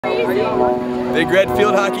Big Red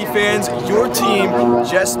Field Hockey fans, your team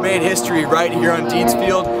just made history right here on Deeds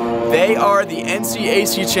Field. They are the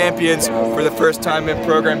NCAC champions for the first time in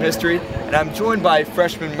program history, and I'm joined by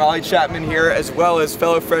freshman Molly Chapman here, as well as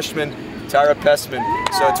fellow freshman Tara Pestman.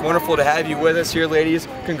 So it's wonderful to have you with us here, ladies.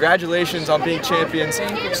 Congratulations on being champions.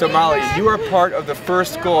 So Molly, you are part of the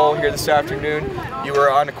first goal here this afternoon. You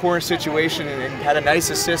were on a corner situation and had a nice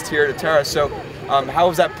assist here to Tara. So how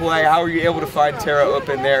was that play? How were you able to find Tara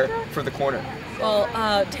open there for the corner?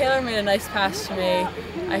 Well, Taylor made a nice pass to me.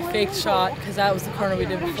 I faked shot because that was the corner we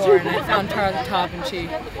did before, and I found Tara at the top, and she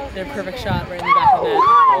did a perfect shot right in the back of the net.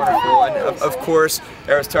 Wonderful, and of course,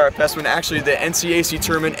 there was Tara Pestman, actually the NCAC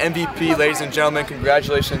tournament MVP, ladies and gentlemen.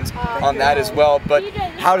 Congratulations on that as well. But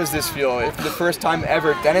how does this feel? For the first time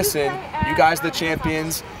ever, Denison, you guys are the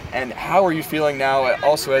champions. And how are you feeling now,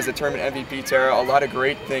 also as the tournament MVP, Tara? A lot of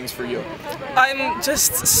great things for you. I'm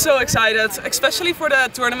just so excited, especially for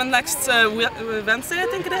the tournament next Wednesday, I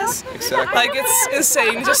think it is. Exactly. Like, it's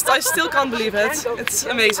insane. I still can't believe it. It's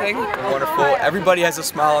amazing. Wonderful. Everybody has a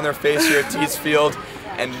smile on their face here at Deeds Field,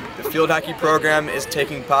 and the field hockey program is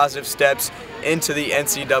taking positive steps into the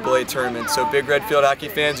NCAA tournament. So Big Red Field Hockey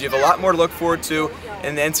fans, you have a lot more to look forward to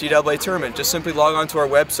in the NCAA tournament. Just simply log on to our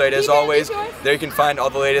website. As always, there you can find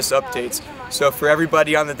all the latest updates. So for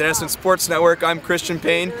everybody on the Denison Sports Network, I'm Christian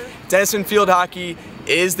Payne. Denison Field Hockey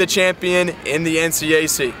is the champion in the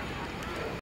NCAC.